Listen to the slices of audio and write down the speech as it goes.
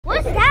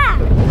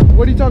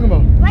What are you talking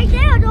about? Right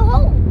there, the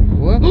hole.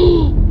 What?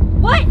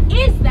 What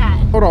is that?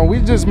 Hold on, we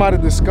just might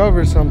have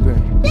discovered something.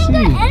 I think the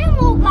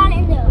animal got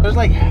in there. There's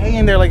like hay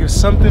in there, like if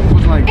something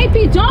was like... AP,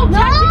 don't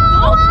touch it.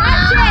 Don't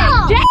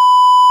touch it.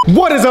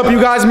 What is up,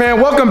 you guys,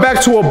 man? Welcome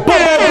back to a banger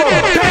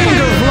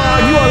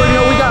vlog. You already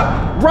know we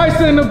got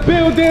Rice in the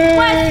building.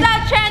 What's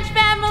up, Trench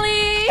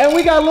family? And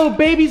we got little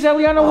babies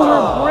Eliana with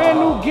her brand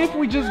new gift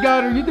we just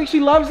got her. You think she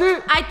loves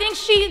it? I think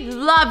she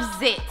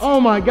loves it. Oh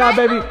my God,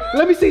 baby.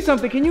 Let me see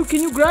something. Can you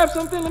grab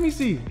something? Let me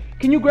see.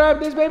 Can you grab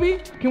this,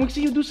 baby? Can we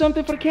see you do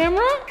something for the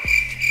camera?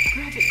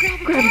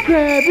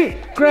 Grab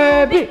it.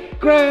 Grab it.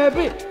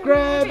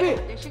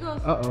 There she goes.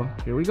 Uh-oh,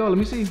 here we go. Let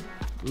me see.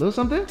 A little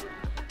something?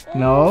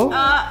 No.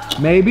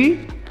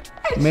 Maybe.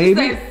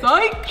 Maybe. She said,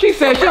 psych. She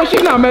said,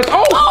 she's not messing.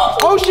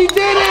 Oh, she did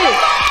it.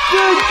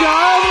 Good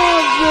job,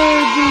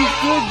 baby.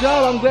 Good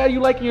job. I'm glad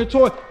you liking your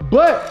toy.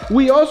 But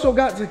we also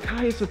got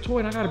Zacchaeus a toy,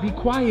 and I gotta be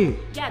quiet.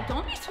 Yeah,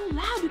 don't be too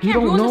loud. You He can't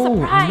don't ruin the know.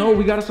 surprise. I know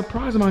we gotta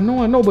surprise him. I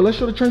know. But let's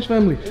show the Trench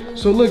family.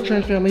 So look,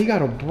 Trench family, he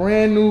got a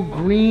brand new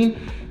green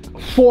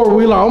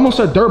four-wheeler. I almost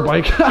said dirt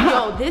bike.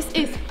 Yo, this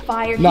is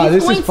fire. Nah, He's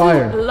this going is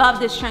fire. to love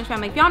this Trench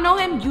family. If y'all know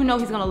him, you know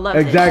he's gonna love it.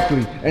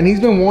 Exactly. And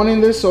he's been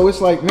wanting this, so it's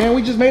like, man,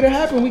 we just made it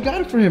happen. We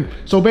got it for him.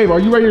 So, babe, are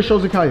you ready to show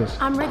Zacchaeus?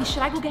 I'm ready.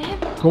 Should I go get him?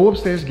 Go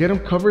upstairs, get him,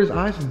 cover his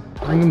eyes, and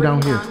bring him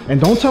down here.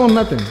 And don't tell him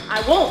nothing.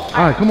 I won't.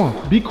 All right, come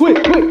on. Be quick.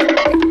 Be quick. All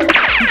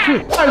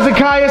right,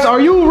 Zacchaeus, are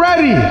you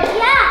ready?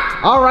 Yeah.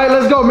 All right,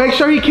 let's go. Make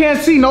sure he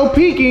can't see. No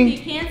peeking. You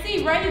can't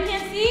see, right? You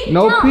can't see?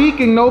 No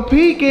peeking. No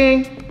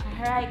peeking.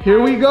 All right, Here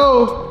we guys.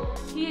 go.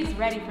 He is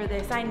ready for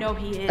this. I know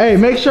he is. Hey,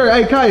 make sure.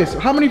 Hey, Caius,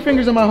 how many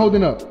fingers am I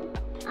holding up? 4.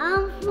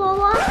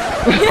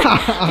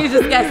 He's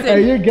just guessing.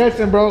 Hey, you're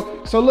guessing,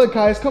 bro. So look,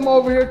 Caius, come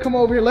over here.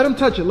 Let him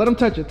touch it.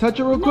 Touch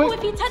it real quick. No,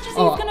 if he touches it,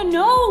 Oh. he's gonna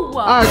know. All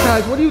right,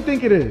 Caius, what do you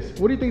think it is?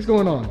 What do you think's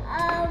going on?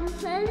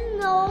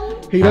 No.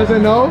 He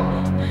doesn't know?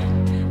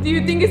 Do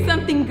you think it's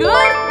something good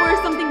or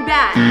something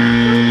bad?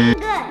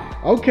 Good.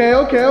 Okay.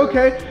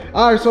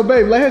 All right, so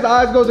babe, let his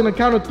eyes go in the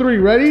count of 3.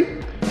 Ready?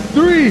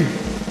 3,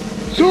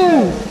 2,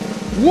 1.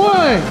 Oh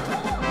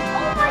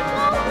my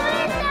God, what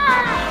is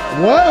that?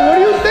 What? What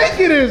do you think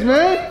it is,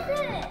 man?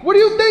 What do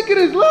you think it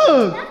is?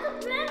 Look. That's a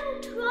brand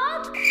new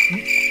truck.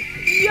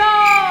 Yo,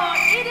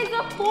 it is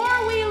a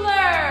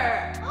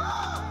four-wheeler.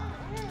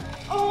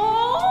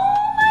 Oh,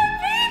 my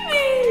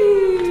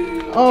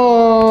baby.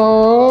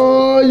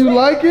 Oh, you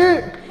like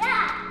it?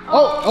 Yeah.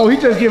 Oh,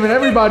 he's just giving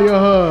everybody a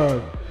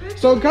hug.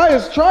 So,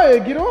 Caius, try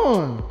it. Get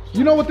on.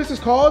 You know what this is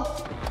called?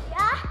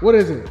 Yeah. What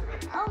is it?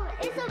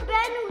 It's a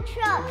brand new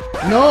truck.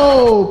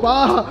 No,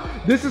 Pa.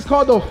 This is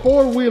called a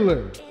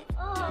four-wheeler.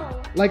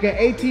 Oh. Like an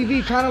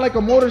ATV, kind of like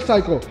a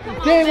motorcycle.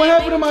 Dang, what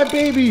happened to my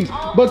babies?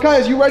 But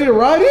Caius, you ready to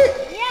ride it?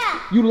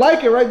 Yeah. You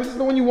like it, right? This is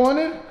the one you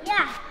wanted?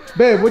 Yeah.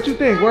 Babe, what you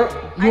think? You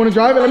want to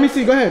drive it? Let me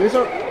see. Go ahead.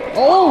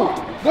 Oh,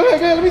 go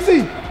ahead. Let me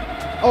see.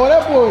 Oh,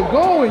 that boy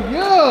going.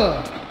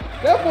 Yeah.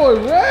 That boy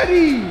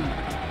ready.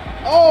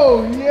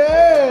 Oh,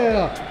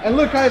 yeah. And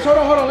look, guys, hold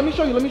on. Let me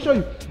show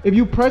you. If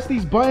you press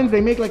these buttons, they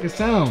make like a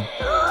sound.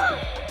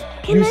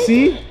 You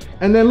see?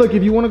 And then look,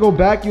 if you want to go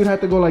back, you'd have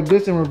to go like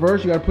this in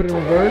reverse. You got to put it in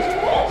reverse.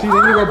 See,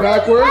 then you go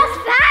backwards. That's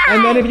fast.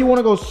 And then if you want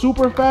to go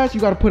super fast, you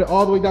got to put it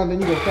all the way down.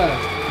 Then you go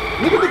fast.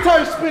 Look at the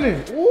tires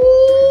spinning. Ooh.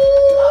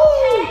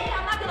 Okay,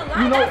 I'm not gonna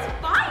lie, that's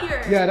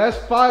fire. Yeah, that's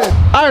fire.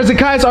 All right,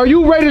 Zacchaeus, are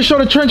you ready to show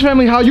the Trench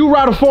family how you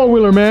ride a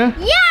four-wheeler, man?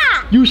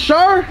 Yeah. You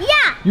sure?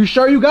 Yeah. You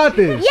sure you got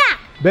this? Yeah.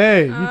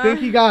 Babe, you think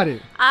he got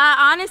it?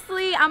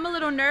 Honestly, I'm a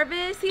little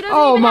nervous. He doesn't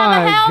Oh even have a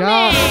my helmet.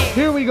 God.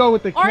 Here we go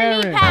with the Or knee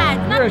Karen.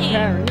 pads, You're a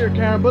nothing.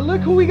 Karen. But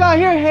look who we got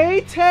here. Hey,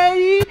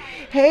 Teddy.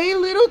 Hey,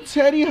 little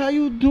Teddy, how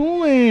you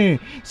doing?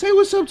 Say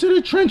what's up to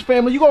the Trench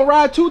family. You gonna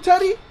ride too,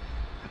 Teddy?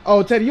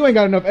 Oh, Teddy, you ain't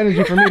got enough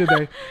energy for me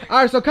today.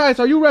 All right, so Caius,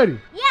 are you ready?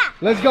 Yeah.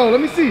 Let's go.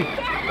 Let me see.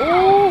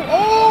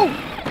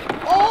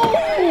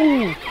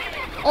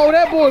 Oh,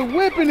 that boy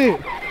whipping it.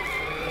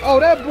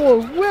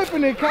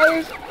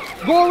 Caius.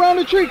 Go around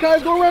the tree,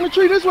 Caius. Go around the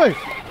tree this way.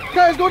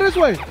 Caius, go this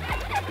way.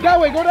 That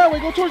way. Go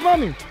towards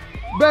mommy.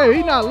 Babe,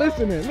 he not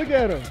listening. Look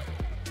at him.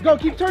 Go,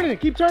 keep turning it.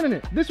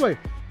 This way.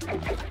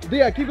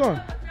 Yeah, keep going.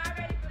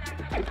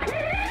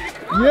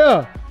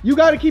 Yeah, you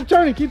gotta keep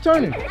turning.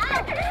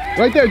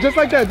 Right there, just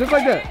like that.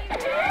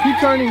 Keep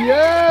turning,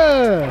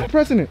 yeah.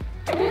 Pressing it.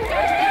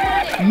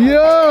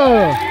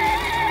 Yeah.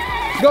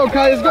 Go,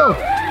 Caius, go.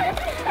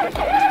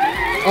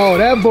 Oh,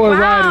 that boy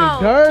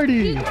riding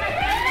dirty.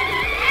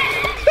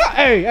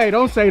 Hey,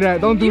 don't say that.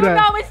 Don't do that. You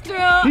know it's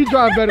true. He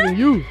drive better than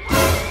you.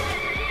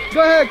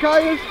 Go ahead,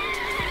 Caius.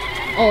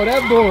 Oh,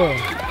 that boy.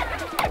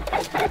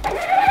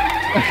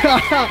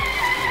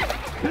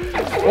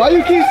 Why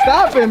you keep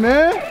stopping,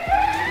 man?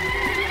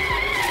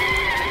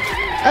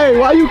 Hey,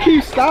 why you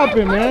keep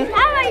stopping, man? What's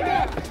that right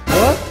there?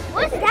 What?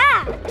 What's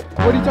that?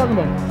 What are you talking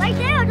about? Right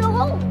there, the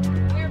hole.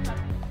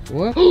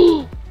 What?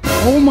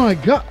 Oh my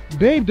God.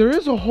 Babe, there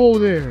is a hole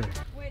there.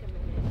 Wait a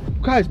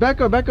minute. Guys,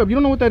 back up. You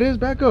don't know what that is?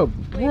 Back up.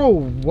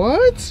 Bro,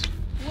 what?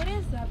 What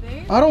is that,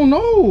 babe? I don't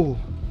know.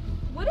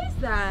 What is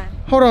that?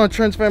 Hold on,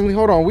 Trench family.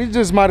 Hold on. We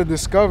just might have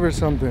discovered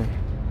something.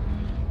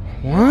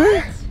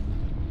 What?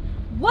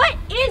 What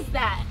is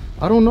that?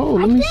 I don't know.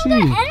 Let me see. I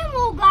think an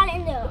animal got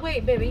in there.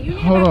 Wait, baby, you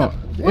need Hold to on.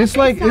 It's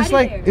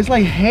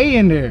like hay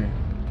in there.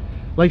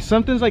 Like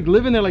something's like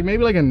living there. Like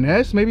maybe like a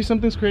nest. Maybe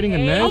something's creating a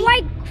Hay? nest.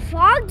 Like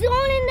frogs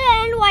going in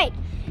there and like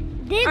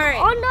dig Alright.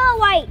 under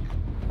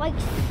like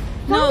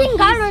No, something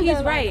got in he's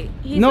there. right.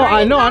 He's No,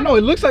 right. I know.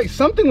 It looks like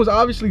something was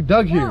obviously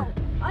dug here.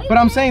 But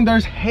I'm saying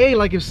there's hay.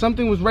 Like if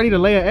something was ready to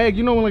lay an egg,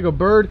 you know when like a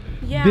bird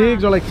Yeah.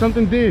 digs or like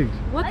something digs.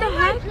 What the Are you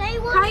heck?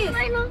 playing with Caius, me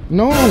right now?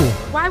 No.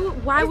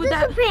 why would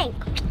that? This is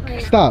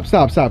pink. Stop,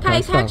 Caius, stop.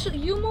 actually,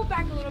 you move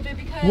back a little bit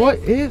because. What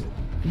is?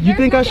 You there's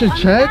think I nothing should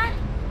under check? that.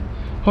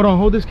 Hold on,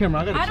 hold this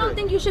camera. I gotta I check. don't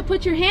think you should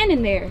put your hand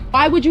in there.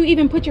 Why would you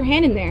even put your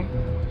hand in there?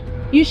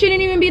 You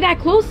shouldn't even be that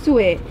close to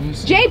it. me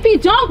see.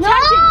 JP, don't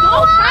touch it.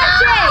 Don't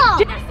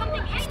touch it. There's something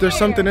in there. There's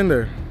something in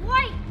there.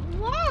 White,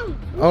 long,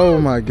 Oh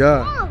my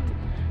God. long.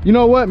 You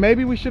know what?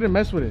 Maybe we shouldn't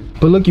mess with it.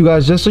 But look, you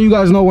guys, just so you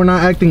guys know, we're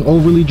not acting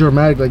overly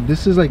dramatic. Like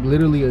this is like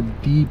literally a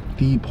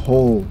deep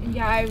hole.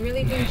 Yeah, I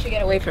really think we should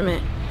get away from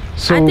it.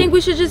 So I think we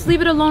should just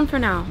leave it alone for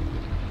now.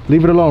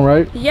 leave it alone,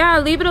 right? Yeah,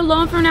 leave it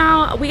alone for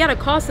now. We gotta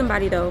call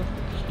somebody though.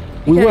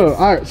 We will. Because-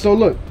 All right. So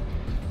look,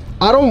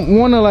 I don't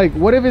want to like.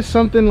 What if it's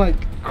something like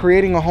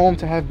creating a home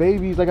to have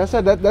babies? Like I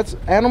said, that's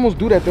animals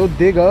do that. They'll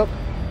dig up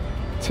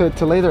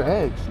to lay their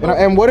eggs.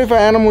 And what if an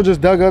animal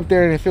just dug up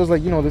there and it feels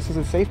like, you know, this is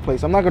a safe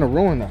place? I'm not gonna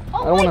ruin that.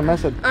 I don't want to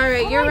mess it. All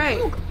right, you're right.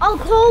 A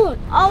coon.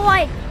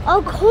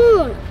 A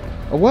coon.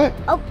 A what?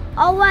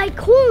 A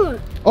raccoon.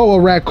 Oh, a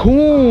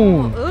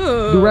raccoon.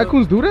 Ooh. Do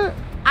raccoons do that?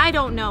 I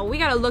don't know. We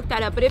gotta look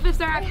that up. But if it's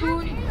a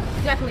raccoon,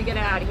 definitely get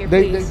it out of here,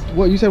 They please.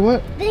 what? You said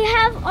what? They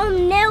have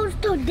nails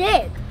to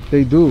dig.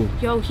 They do.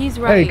 Yo, he's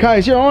right. Hey,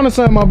 Kais, you're on to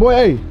something, my boy.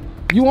 Hey,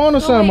 you on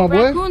to So something, my wait,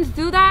 boy. raccoons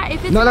do that?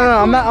 If it's No, a no,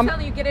 raccoon, I'm not. I'm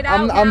telling you, get it out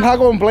I'm now. not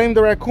going to blame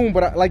the raccoon,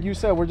 but like you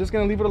said, we're just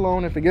going to leave it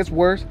alone. If it gets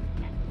worse,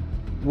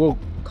 we'll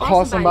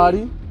call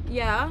somebody.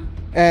 Yeah.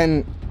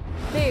 And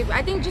Babe,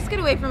 I think just get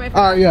away from it.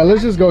 all right, yeah,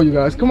 let's just go, you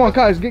guys. Come on,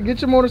 Kais, get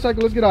your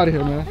motorcycle. Let's get out of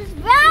here, man.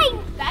 Right.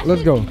 That's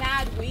Let's just go.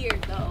 mad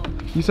weird, though.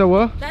 You said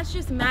what? That's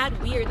just mad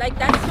weird. Like,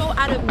 that's so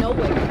out of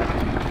nowhere.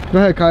 Go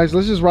ahead, Kais.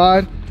 Let's just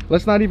ride.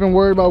 Let's not even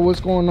worry about what's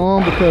going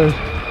on because.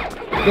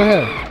 Go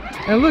ahead.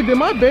 And look, did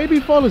my baby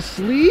fall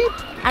asleep?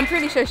 I'm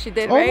pretty sure she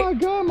did, Oh right? my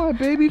God, my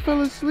baby fell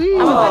asleep.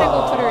 I'm about to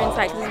go put her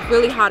inside because it's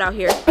really hot out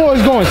here.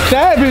 Boy's going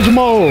savage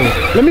mode.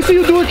 Let me see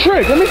you do a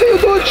trick. Let me see you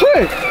do a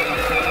trick.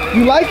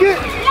 You like it?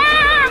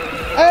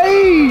 Yeah.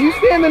 Hey, you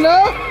standing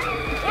up?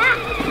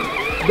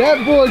 Yeah.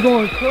 That boy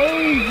going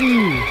crazy.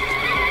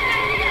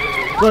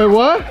 Wait,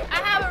 what? I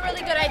have a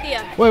really good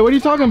idea. Wait, what are you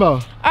talking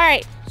about? All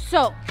right,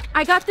 so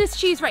I got this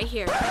cheese right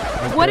here.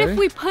 What Okay. if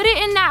we put it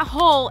in that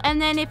hole and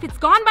then if it's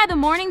gone by the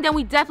morning, then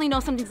we definitely know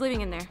something's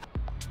living in there.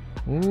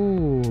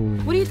 Ooh.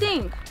 What do you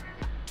think?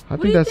 I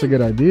do think you that's think? a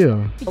good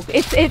idea.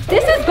 If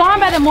this is gone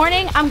by the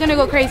morning, I'm gonna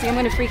go crazy. I'm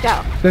gonna freak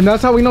out. Then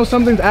that's how we know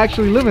something's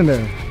actually living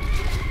there.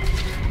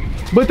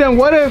 But then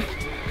what if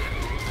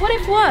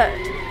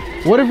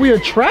What if we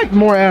attract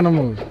more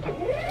animals?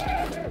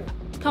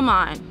 Come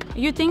on.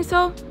 You think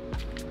so?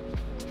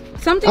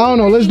 Something. I don't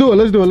know. Let's do it.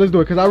 Let's do it.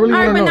 Because I really All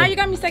right, want but to know. now you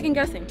got me second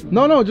guessing.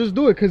 No, just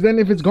do it. Because then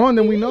if it's gone,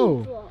 then we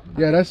know.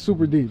 Yeah, that's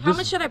super deep. How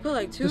much should I put?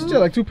 Like two? Just chill,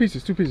 like two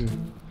pieces.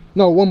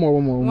 No, one more.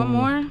 One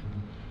more?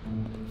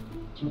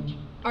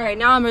 All right,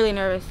 now I'm really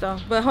nervous though.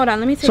 But hold on,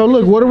 let me take So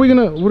look, what are we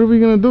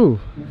gonna do?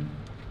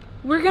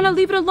 We're gonna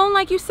leave it alone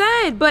like you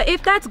said. But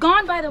if that's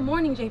gone by the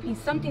morning, JP,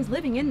 something's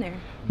living in there.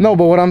 No,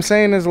 but what I'm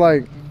saying is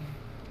like,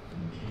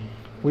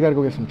 we gotta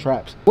go get some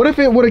traps. What if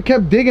it would have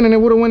kept digging and it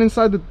would have went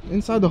inside the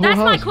whole That's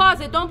my house?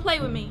 closet. Don't play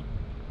with me.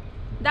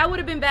 That would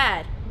have been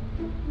bad.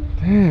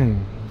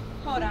 Dang.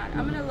 Hold on,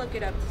 I'm gonna look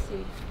it up to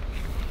see.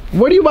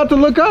 What are you about to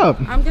look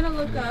up? I'm gonna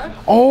look up.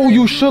 Oh,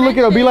 you should look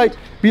it up. Be like.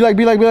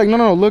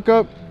 No.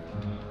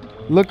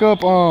 Look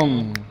up.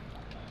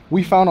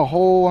 We found a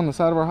hole on the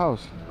side of our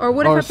house. Or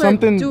what if Or I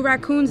something- put, do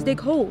raccoons dig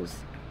holes?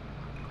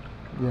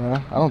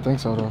 Yeah, I don't think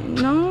so though.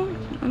 No,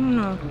 I don't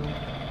know.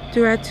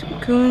 Do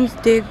raccoons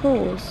dig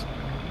holes?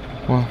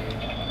 Well,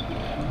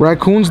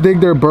 raccoons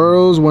dig their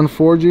burrows when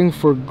foraging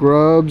for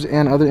grubs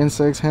and other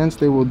insects. Hence,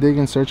 they will dig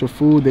in search of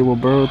food. They will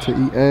burrow to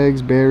eat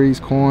eggs, berries,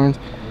 corns,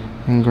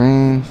 and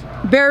grains.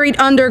 Buried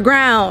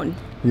underground.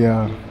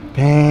 Yeah.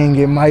 Dang,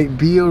 it might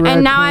be a raccoon.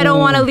 And now I don't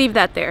want to leave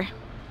that there.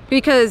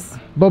 Because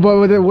But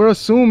we're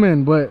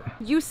assuming, but.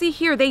 you see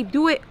here, they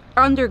do it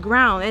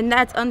underground. And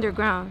that's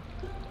underground.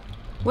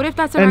 What if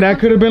that's a And that raccoon?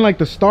 could have been like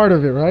the start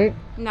of it, right?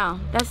 No,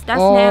 that's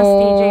nasty,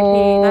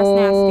 JP. That's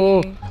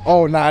nasty.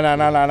 Oh, nah.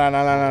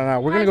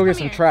 We're gonna Guys, go get come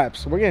some here.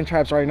 traps. We're getting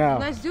traps right now.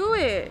 Let's do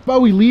it. How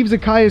about we leave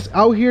Zacchaeus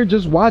out here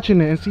just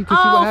watching it and see what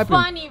Oh, happens?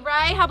 funny,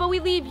 right? How about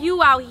we leave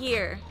you out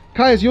here?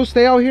 Caius, you'll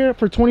stay out here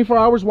for 24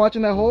 hours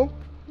watching that hole?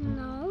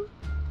 No.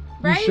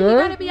 Right? sure?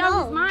 He gotta be out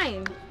of his No.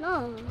 mind.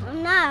 No,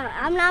 I'm not.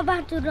 I'm not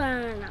about to do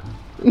that right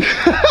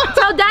now.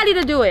 Tell daddy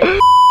to do it.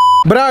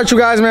 But all right, you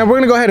guys, man, we're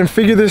gonna go ahead and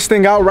figure this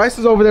thing out. Rice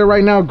is over there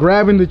right now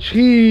grabbing the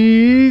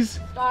cheese.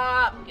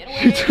 Stop. Get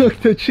She took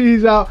the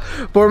cheese out.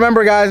 But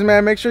remember, guys,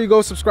 man, make sure you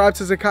go subscribe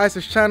to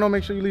Zakaisa's channel.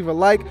 Make sure you leave a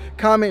like,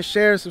 comment,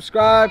 share, and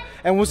subscribe.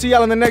 And we'll see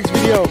y'all in the next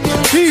video.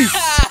 Peace.